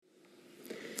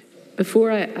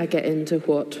Before I get into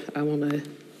what I want to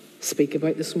speak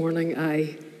about this morning,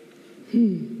 I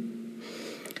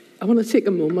want to take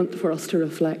a moment for us to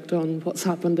reflect on what's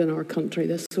happened in our country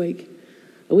this week.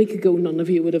 A week ago, none of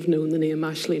you would have known the name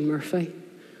Ashleen Murphy,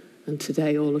 and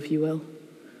today all of you will.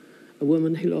 A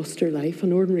woman who lost her life,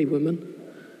 an ordinary woman,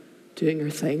 doing her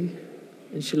thing,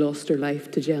 and she lost her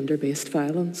life to gender-based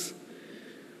violence.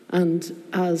 And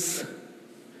as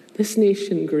this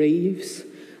nation grieves,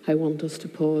 I want us to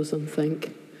pause and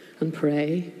think and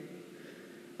pray.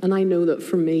 And I know that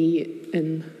for me,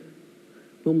 in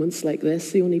moments like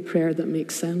this, the only prayer that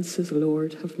makes sense is,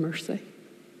 Lord, have mercy.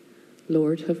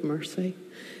 Lord, have mercy.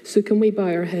 So can we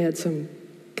bow our heads and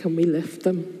can we lift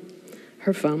them,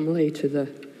 her family, to the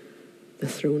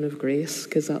throne of grace?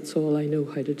 Because that's all I know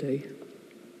how to do.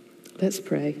 Let's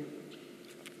pray.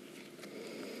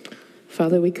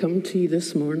 Father, we come to you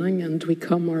this morning, and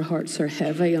our hearts are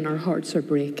heavy and our hearts are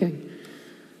breaking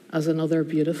as another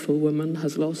beautiful woman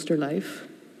has lost her life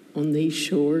on these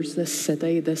shores, this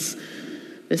city, this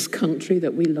country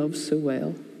that we love so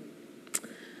well.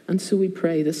 And so we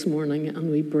pray this morning and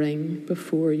we bring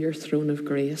before your throne of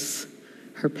grace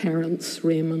her parents,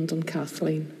 Raymond and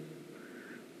Kathleen,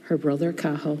 her brother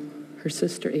Cahill, her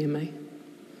sister Amy.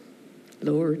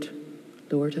 Lord,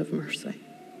 have mercy.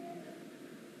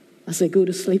 As they go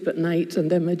to sleep at night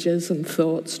and images and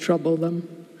thoughts trouble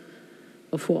them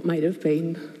of what might have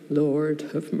been, Lord,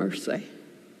 have mercy.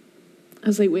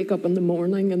 As they wake up in the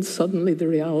morning and suddenly the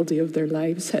reality of their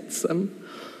lives hits them,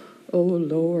 oh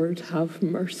Lord, have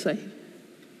mercy.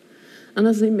 And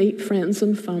as they meet friends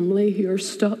and family who are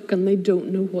stuck and they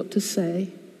don't know what to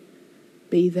say,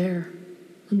 be there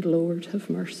and Lord, have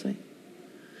mercy.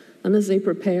 And as they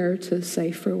prepare to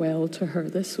say farewell to her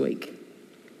this week,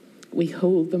 we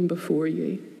hold them before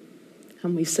you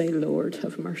and we say, Lord,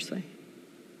 have mercy.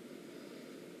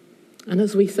 And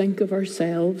as we think of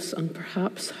ourselves and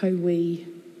perhaps how we,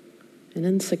 in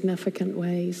insignificant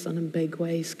ways and in big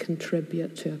ways,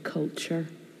 contribute to a culture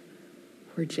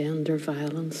where gender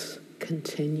violence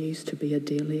continues to be a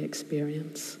daily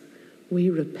experience, we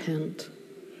repent.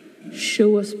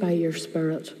 Show us by your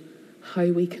Spirit how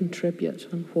we contribute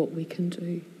and what we can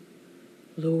do.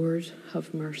 Lord,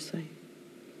 have mercy.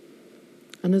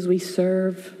 And as we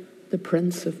serve the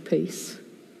Prince of Peace,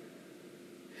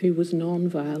 who was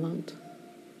non-violent,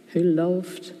 who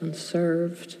loved and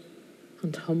served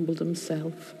and humbled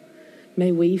himself,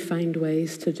 may we find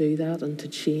ways to do that and to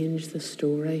change the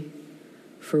story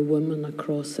for women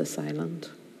across this island.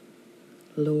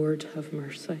 Lord, have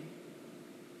mercy.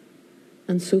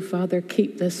 And so, Father,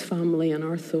 keep this family in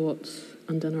our thoughts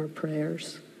and in our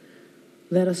prayers.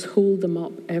 Let us hold them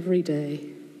up every day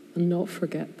and not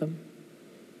forget them.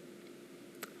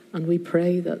 And we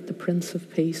pray that the Prince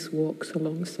of Peace walks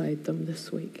alongside them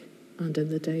this week and in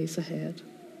the days ahead.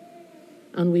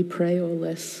 And we pray all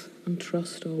this and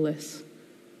trust all this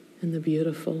in the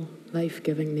beautiful,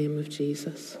 life-giving name of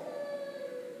Jesus.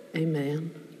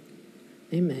 Amen.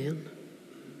 Amen.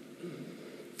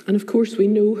 And of course, we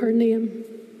know her name,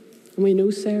 and we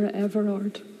know Sarah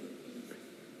Everard.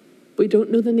 We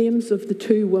don't know the names of the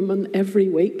 2 women every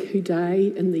week who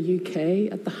die in the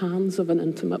UK at the hands of an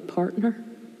intimate partner.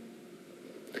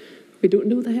 We don't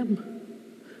know them.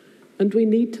 And we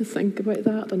need to think about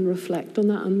that and reflect on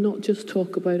that and not just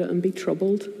talk about it and be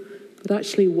troubled, but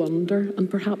actually wonder. And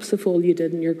perhaps if all you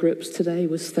did in your groups today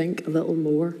was think a little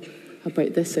more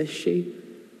about this issue,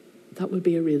 that would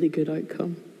be a really good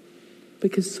outcome.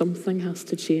 Because something has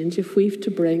to change. If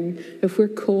we're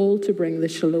called to bring the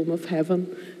shalom of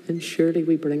heaven, then surely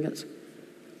we bring it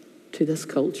to this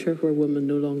culture where women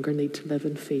no longer need to live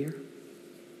in fear.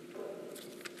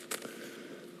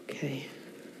 Okay.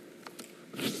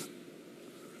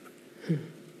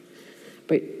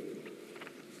 About a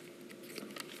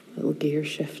little gear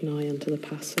shift now into the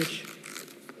passage.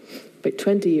 About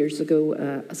 20 years ago,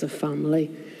 as a family,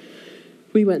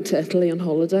 we went to Italy on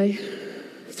holiday.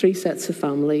 3 sets of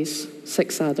families,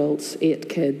 6 adults, 8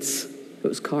 kids. It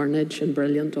was carnage and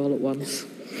brilliant all at once.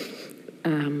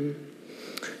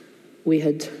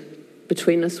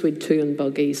 Between us, we'd 2 in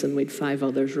buggies and we'd 5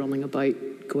 others running about,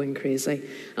 going crazy.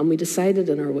 And we decided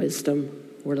in our wisdom,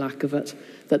 or lack of it,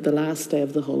 that the last day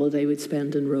of the holiday we'd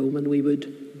spend in Rome and we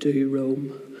would do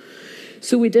Rome.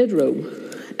 So we did Rome,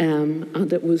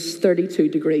 and it was 32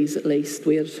 degrees at least.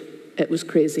 It was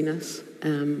craziness.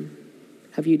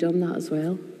 Have you done that as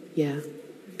well? Yeah.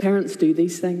 Parents do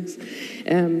these things.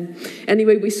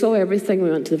 Anyway, we saw everything. We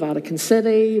went to the Vatican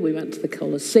City. We went to the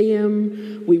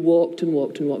Colosseum. We walked and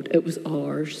walked and walked. It was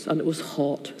hours, and it was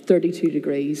hot, 32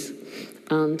 degrees.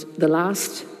 And the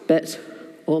last bit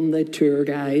on the tour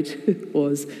guide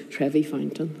was Trevi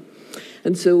Fountain.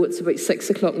 And so it's about 6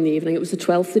 o'clock in the evening. It was the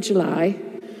 12th of July.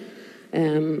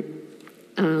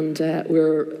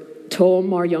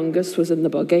 Tom, our youngest, was in the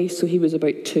buggy, so he was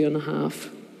about 2.5.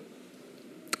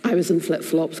 I was in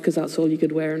flip-flops because that's all you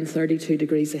could wear in 32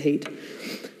 degrees of heat.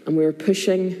 And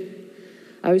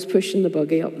I was pushing the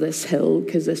buggy up this hill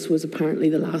because this was apparently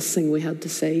the last thing we had to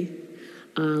see.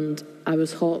 And I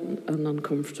was hot and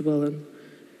uncomfortable and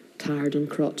tired and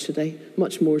crotchety,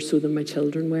 much more so than my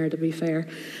children were, to be fair.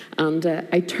 And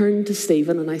I turned to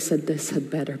Stephen and I said, "This had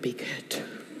better be good."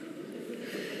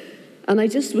 And I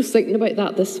just was thinking about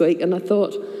that this week, and I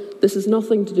thought, this has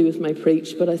nothing to do with my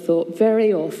preach, but I thought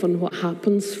very often what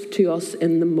happens to us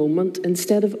in the moment,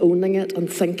 instead of owning it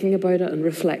and thinking about it and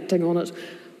reflecting on it,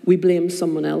 we blame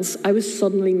someone else. I was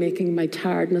suddenly making my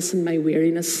tiredness and my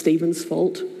weariness Stephen's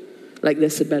fault. Like,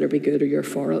 this had better be good or you're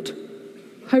for it.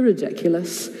 How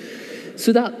ridiculous.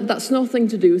 So that's nothing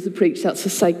to do with the preach. That's a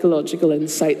psychological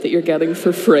insight that you're getting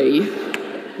for free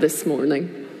this morning.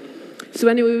 So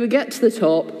anyway, we get to the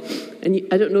top, and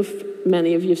I don't know if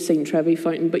many of you have seen Trevi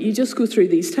Fountain, but you just go through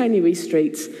these tiny wee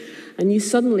streets, and you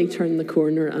suddenly turn the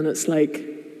corner, and it's like,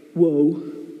 whoa,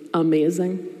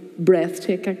 amazing,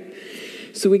 breathtaking.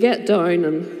 So we get down,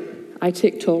 and I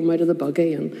take Tom out of the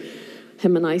buggy, and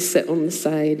him and I sit on the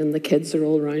side, and the kids are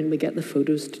all around. We get the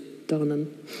photos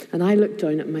done, and I look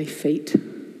down at my feet.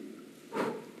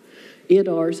 8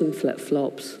 hours in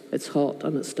flip-flops. It's hot,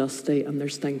 and it's dusty, and they're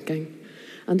stinking.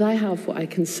 And I have what I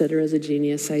consider as a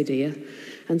genius idea.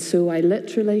 And so I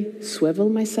literally swivel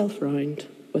myself round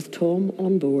with Tom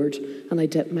on board, and I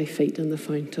dip my feet in the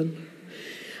fountain.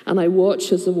 And I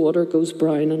watch as the water goes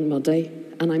brown and muddy,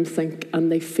 and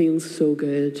and they feel so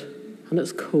good, and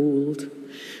it's cold.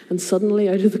 And suddenly,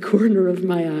 out of the corner of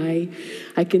my eye,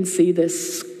 I can see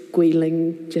this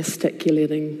squealing,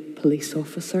 gesticulating police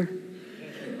officer.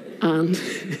 And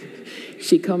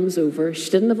she comes over. She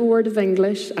didn't have a word of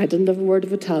English. I didn't have a word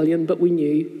of Italian, but we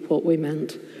knew what we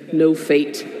meant. No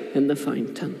feet in the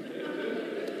fountain.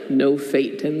 No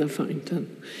feet in the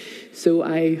fountain. So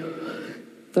I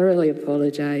thoroughly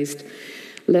apologised,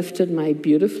 lifted my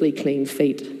beautifully clean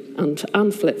feet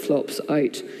and flip-flops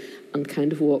out, and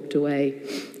kind of walked away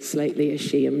slightly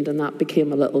ashamed. And that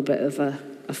became a little bit of a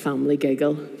family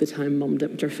giggle the time Mum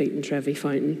dipped her feet in Trevi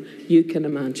Fountain. You can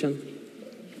imagine.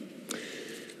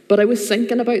 But I was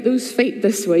thinking about those feet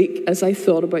this week as I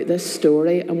thought about this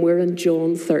story, and we're in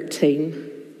John 13,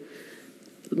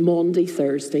 Maundy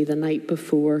Thursday, the night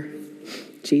before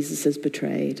Jesus is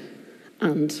betrayed,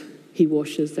 and he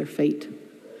washes their feet.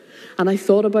 And I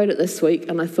thought about it this week,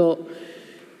 and I thought,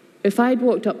 if I'd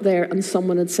walked up there and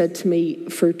someone had said to me,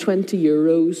 for 20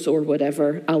 euros or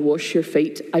whatever, I'll wash your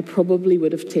feet, I probably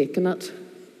would have taken it.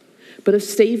 But if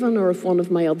Stephen or if one of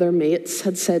my other mates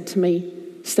had said to me,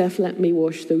 "Steph, let me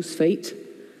wash those feet,"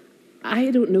 I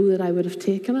don't know that I would have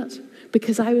taken it,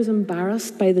 because I was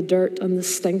embarrassed by the dirt and the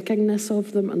stinkingness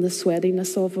of them and the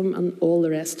sweatiness of them and all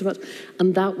the rest of it.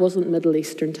 And that wasn't Middle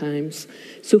Eastern times.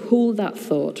 So hold that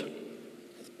thought.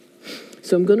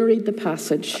 So I'm going to read the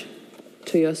passage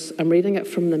to us. I'm reading it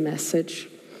from the Message.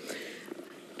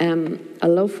 I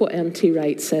love what N.T.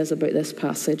 Wright says about this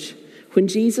passage. When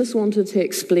Jesus wanted to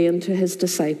explain to his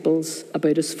disciples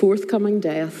about his forthcoming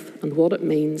death and what it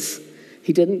means,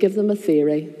 he didn't give them a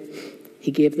theory,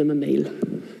 he gave them a meal.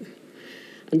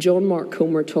 And John Mark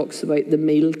Comer talks about the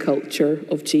meal culture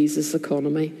of Jesus'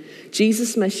 economy.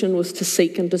 Jesus' mission was to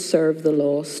seek and to serve the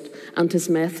lost, and his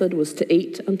method was to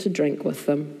eat and to drink with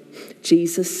them.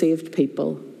 Jesus saved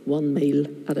people one meal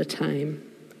at a time.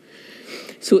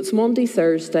 So it's Maundy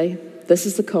Thursday. This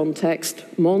is the context.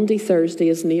 Maundy Thursday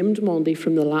is named Maundy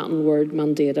from the Latin word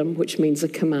mandatum, which means a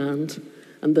command.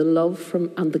 And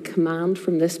the command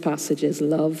from this passage is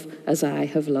love as I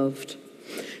have loved.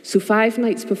 So 5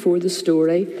 nights before the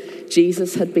story,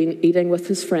 Jesus had been eating with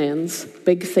his friends,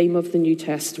 big theme of the New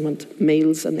Testament,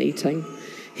 meals and eating.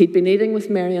 He'd been eating with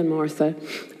Mary and Martha,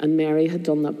 and Mary had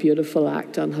done that beautiful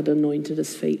act and had anointed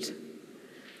his feet.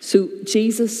 So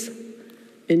Jesus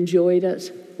enjoyed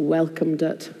it, welcomed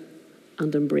it,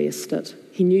 and embraced it.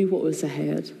 He knew what was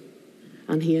ahead,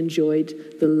 and he enjoyed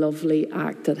the lovely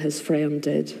act that his friend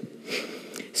did.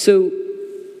 So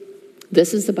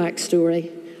this is the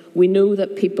backstory. We know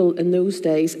that people in those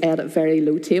days ate at very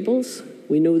low tables.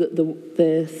 We know that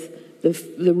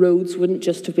the roads wouldn't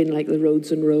just have been like the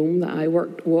roads in Rome that I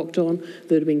walked on.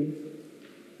 There would have been,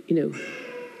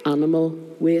 animal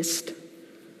waste.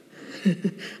 I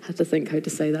had to think how to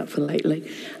say that politely.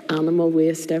 Animal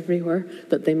waste everywhere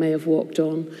that they may have walked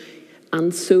on.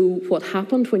 And so what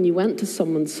happened when you went to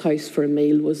someone's house for a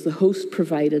meal was the host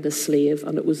provided a slave,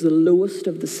 and it was the lowest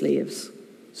of the slaves.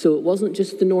 So it wasn't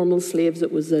just the normal slaves,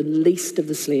 it was the least of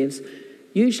the slaves,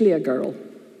 usually a girl.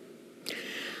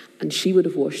 And she would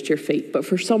have washed your feet. But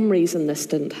for some reason, this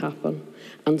didn't happen.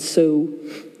 And so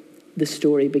the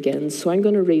story begins. So I'm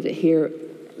going to read it here.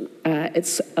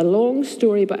 It's a long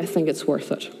story, but I think it's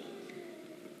worth it.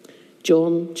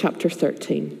 John chapter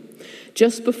 13.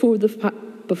 Just before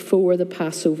the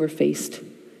Passover feast,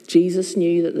 Jesus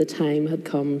knew that the time had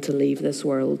come to leave this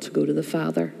world to go to the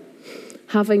Father.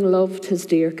 Having loved his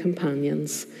dear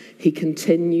companions, he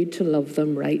continued to love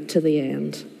them right to the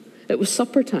end. It was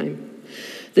supper time.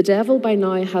 The devil by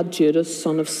now had Judas,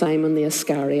 son of Simon the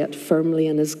Iscariot, firmly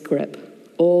in his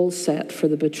grip, all set for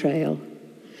the betrayal.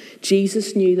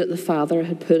 Jesus knew that the Father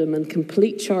had put him in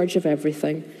complete charge of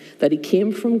everything, that he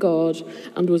came from God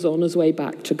and was on his way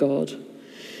back to God.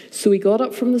 So he got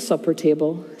up from the supper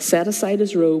table, set aside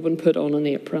his robe and put on an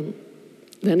apron.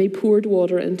 Then he poured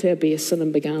water into a basin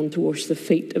and began to wash the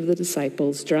feet of the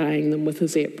disciples, drying them with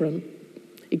his apron.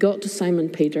 He got to Simon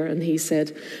Peter and he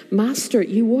said, "Master,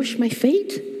 you wash my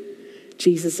feet."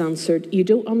 Jesus answered, "You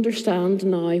don't understand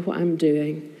now what I'm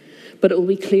doing, but it will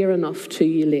be clear enough to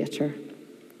you later."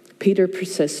 Peter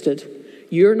persisted,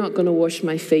 "You're not going to wash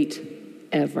my feet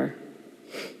ever."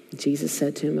 Jesus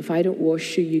said to him, "If I don't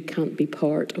wash you, you can't be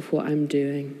part of what I'm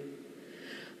doing."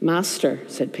 "Master,"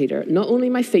 said Peter, "not only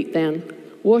my feet then,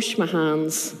 wash my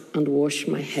hands and wash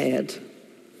my head."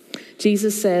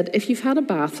 Jesus said, "If you've had a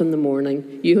bath in the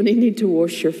morning, you only need to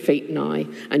wash your feet now,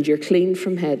 and you're clean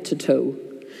from head to toe.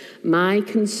 My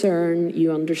concern,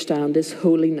 you understand, is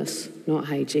holiness, not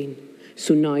hygiene.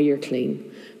 So now you're clean,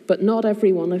 but not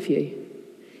every one of you."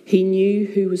 He knew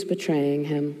who was betraying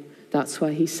him. That's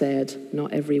why he said,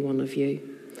 "Not every one of you."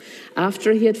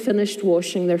 After he had finished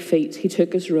washing their feet, he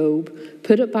took his robe,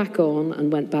 put it back on,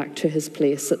 and went back to his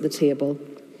place at the table.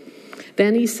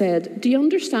 Then he said, "Do you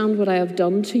understand what I have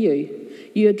done to you?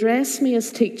 You address me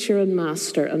as teacher and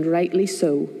master, and rightly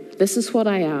so. This is what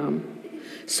I am.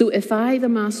 So if I, the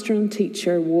master and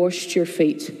teacher, washed your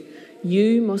feet,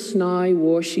 you must now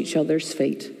wash each other's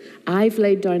feet. I've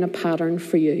laid down a pattern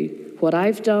for you. What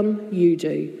I've done, you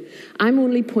do. I'm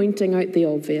only pointing out the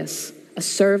obvious. A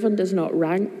servant is not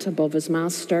ranked above his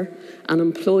master. An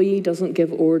employee doesn't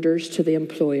give orders to the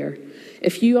employer.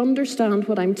 If you understand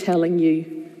what I'm telling you,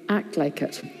 act like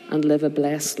it and live a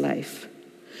blessed life."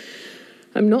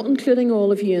 I'm not including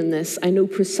all of you in this. I know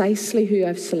precisely who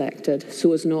I've selected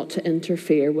so as not to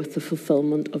interfere with the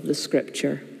fulfillment of the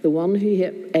scripture. The one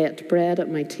who ate bread at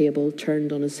my table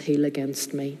turned on his heel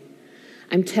against me.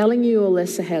 I'm telling you all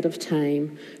this ahead of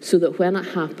time so that when it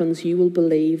happens, you will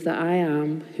believe that I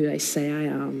am who I say I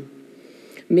am.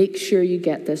 Make sure you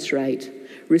get this right.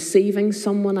 Receiving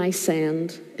someone I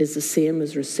send is the same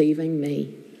as receiving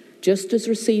me, just as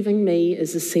receiving me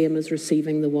is the same as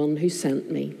receiving the one who sent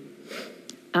me.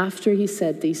 After he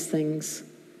said these things,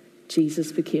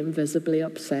 Jesus became visibly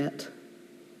upset.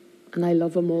 And I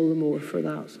love him all the more for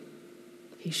that.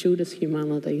 He showed his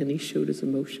humanity and he showed his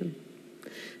emotion.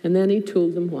 And then he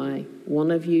told them why.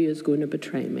 "One of you is going to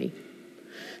betray me."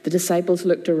 The disciples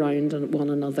looked around at one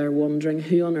another, wondering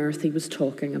who on earth he was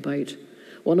talking about.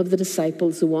 One of the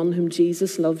disciples, the one whom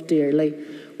Jesus loved dearly,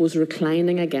 was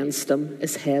reclining against him,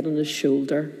 his head on his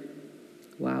shoulder.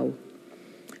 Wow.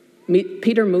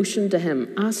 Peter motioned to him,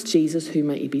 asked Jesus who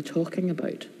might he be talking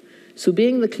about. So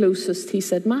being the closest, he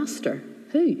said, "Master,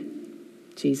 who?"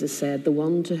 Jesus said, "The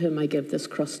one to whom I give this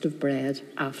crust of bread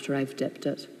after I've dipped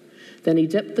it." Then he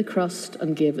dipped the crust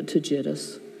and gave it to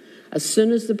Judas. As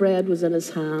soon as the bread was in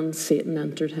his hand, Satan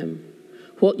entered him.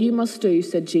 "What you must do,"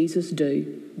 said Jesus, do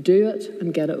it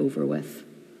and get it over with."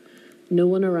 No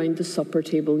one around the supper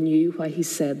table knew why he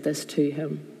said this to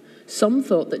him. Some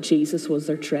thought that Jesus was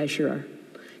their treasurer.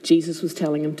 Jesus was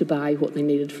telling him to buy what they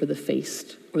needed for the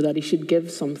feast, or that he should give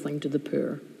something to the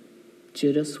poor.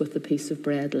 Judas, with the piece of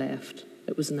bread, left.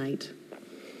 It was night.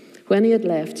 When he had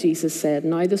left, Jesus said,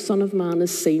 "Now the Son of Man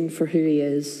is seen for who he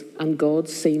is, and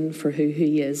God's seen for who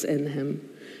he is in him.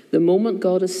 The moment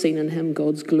God is seen in him,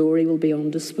 God's glory will be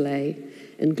on display.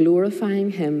 In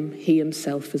glorifying him, he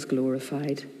himself is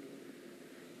glorified.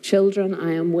 Children,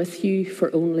 I am with you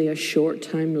for only a short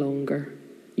time longer.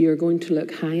 You are going to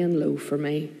look high and low for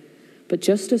me. But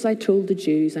just as I told the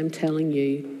Jews, I'm telling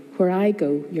you, where I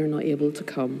go, you're not able to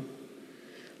come.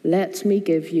 Let me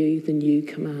give you the new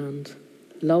command.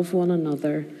 Love one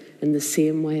another in the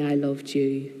same way I loved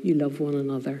you. You love one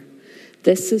another.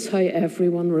 This is how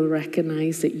everyone will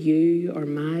recognize that you are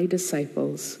my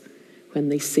disciples, when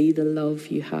they see the love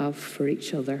you have for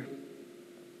each other."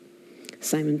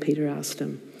 Simon Peter asked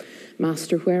him,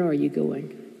 "Master, where are you going?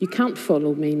 You can't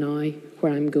follow me now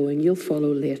where I'm going. You'll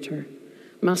follow later."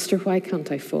 Master, why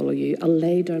can't I follow you? I'll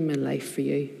lay down my life for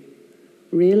you.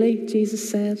 Really, Jesus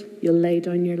said, you'll lay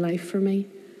down your life for me?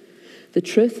 The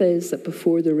truth is that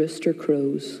before the rooster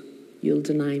crows, you'll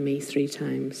deny me 3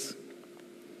 times.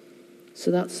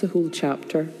 So that's the whole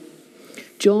chapter.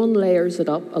 John layers it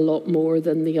up a lot more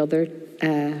than the other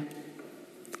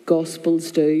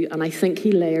Gospels do, and I think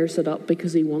he layers it up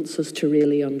because he wants us to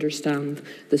really understand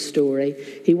the story.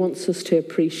 He wants us to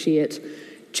appreciate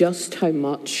just how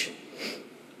important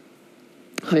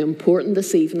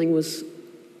this evening was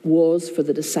for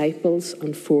the disciples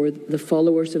and for the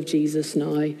followers of Jesus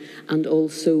now, and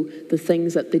also the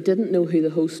things that they didn't know who the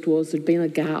host was. There'd been a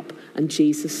gap, and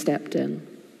Jesus stepped in.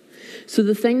 So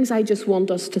the things I just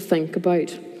want us to think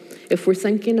about, if we're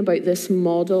thinking about this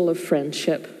model of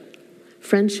friendship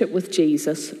with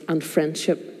Jesus and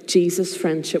Jesus'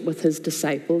 friendship with his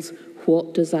disciples,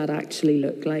 what does that actually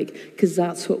look like? Because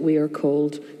that's what we are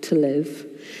called to live.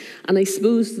 And I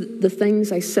suppose the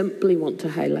things I simply want to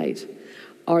highlight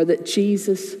are that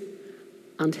Jesus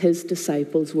and his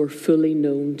disciples were fully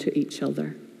known to each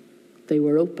other. They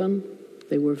were open,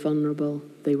 they were vulnerable,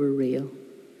 they were real.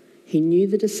 He knew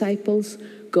the disciples.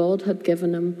 God had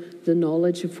given him the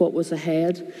knowledge of what was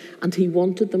ahead, and he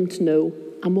wanted them to know,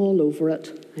 I'm all over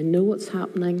it. I know what's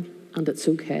happening, and it's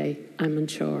okay. I'm in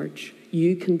charge.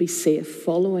 You can be safe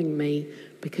following me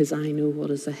because I know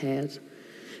what is ahead.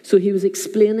 So he was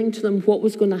explaining to them what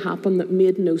was going to happen that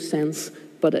made no sense,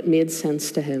 but it made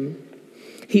sense to him.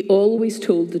 He always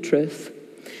told the truth.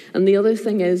 And the other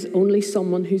thing is, only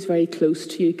someone who's very close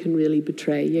to you can really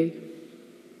betray you.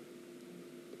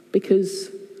 Because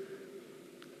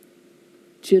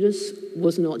Judas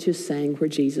was not just saying where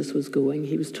Jesus was going,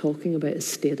 he was talking about his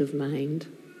state of mind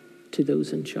to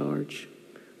those in charge.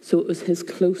 So it was his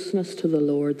closeness to the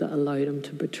Lord that allowed him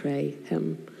to betray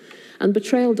him. And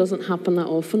betrayal doesn't happen that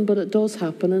often, but it does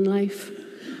happen in life.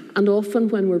 And often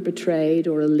when we're betrayed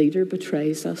or a leader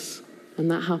betrays us,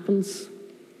 and that happens,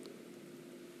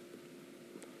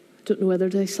 I don't know whether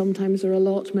to say sometimes or a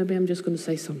lot, maybe I'm just going to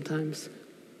say sometimes.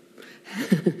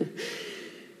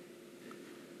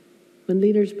 When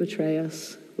leaders betray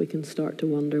us, we can start to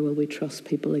wonder, will we trust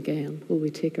people again? Will we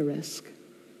take a risk?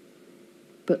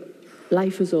 But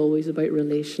life is always about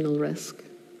relational risk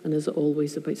and is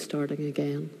always about starting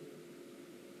again.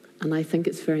 And I think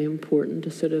it's very important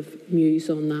to sort of muse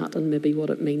on that and maybe what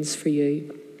it means for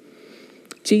you.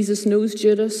 Jesus knows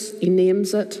Judas, he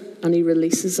names it, and he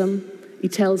releases him. He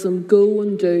tells him, go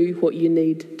and do what you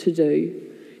need to do.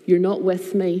 You're not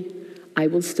with me. I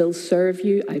will still serve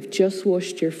you. I've just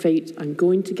washed your feet. I'm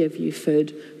going to give you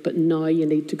food, but now you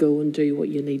need to go and do what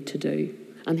you need to do.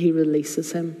 And he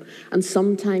releases him. And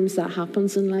sometimes that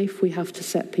happens in life. We have to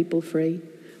set people free.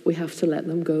 We have to let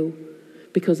them go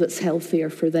because it's healthier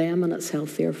for them and it's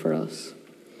healthier for us.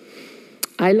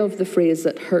 I love the phrase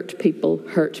that hurt people,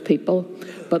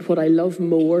 but what I love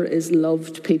more is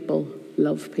loved people,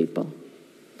 love people.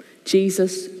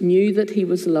 Jesus knew that he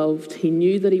was loved. He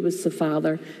knew that he was the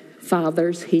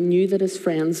Father's. He knew that his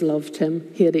friends loved him.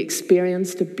 He had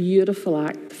experienced a beautiful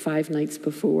act 5 nights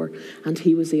before, and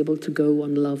he was able to go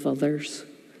and love others.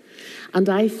 And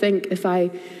I think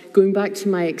going back to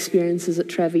my experiences at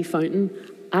Trevi Fountain,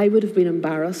 I would have been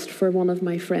embarrassed for one of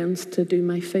my friends to do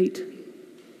my feet.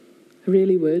 I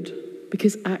really would,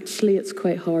 because actually it's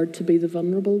quite hard to be the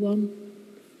vulnerable one.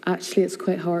 Actually, it's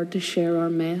quite hard to share our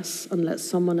mess and let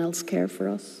someone else care for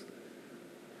us.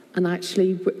 And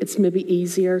actually, it's maybe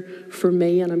easier for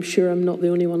me, and I'm sure I'm not the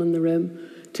only one in the room,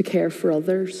 to care for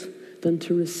others than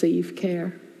to receive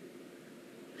care.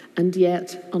 And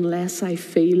yet, unless I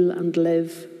feel and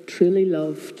live truly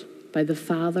loved by the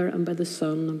Father and by the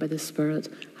Son and by the Spirit,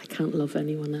 I can't love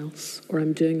anyone else, or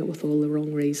I'm doing it with all the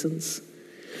wrong reasons.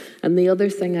 And the other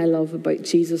thing I love about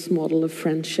Jesus' model of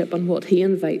friendship and what he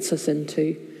invites us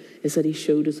into is that he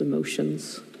showed his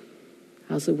emotions.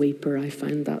 As a weeper, I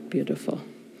find that beautiful.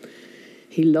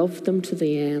 He loved them to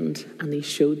the end, and he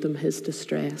showed them his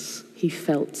distress. He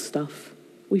felt stuff.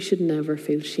 We should never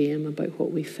feel shame about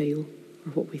what we feel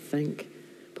or what we think,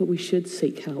 but we should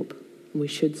seek help and we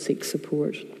should seek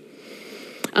support.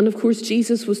 And of course,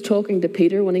 Jesus was talking to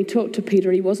Peter. When he talked to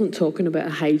Peter, he wasn't talking about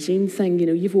a hygiene thing. You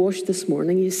know, you've washed this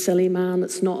morning, you silly man.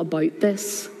 It's not about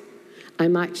this.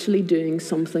 I'm actually doing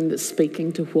something that's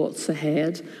speaking to what's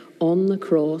ahead. On the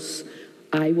cross,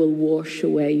 I will wash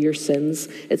away your sins.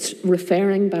 It's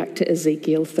referring back to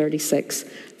Ezekiel 36.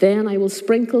 Then I will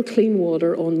sprinkle clean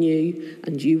water on you,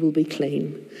 and you will be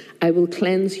clean. I will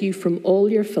cleanse you from all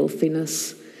your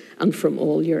filthiness and from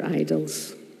all your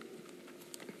idols.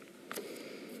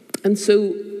 And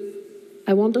so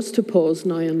I want us to pause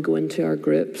now and go into our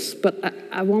groups, but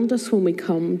I want us, when we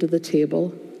come to the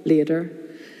table later,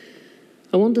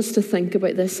 I want us to think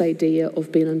about this idea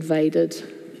of being invited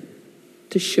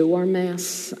to show our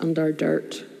mess and our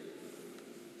dirt.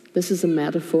 This is a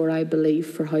metaphor, I believe,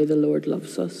 for how the Lord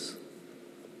loves us.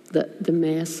 The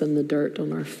mess and the dirt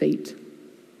on our feet.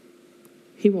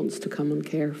 He wants to come and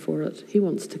care for it. He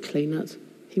wants to clean it.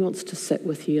 He wants to sit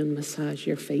with you and massage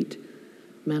your feet,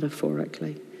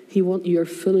 metaphorically. You're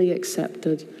fully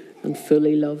accepted and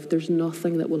fully loved. There's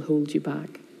nothing that will hold you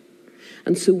back.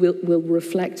 And so we'll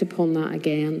reflect upon that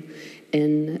again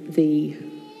in the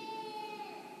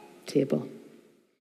table.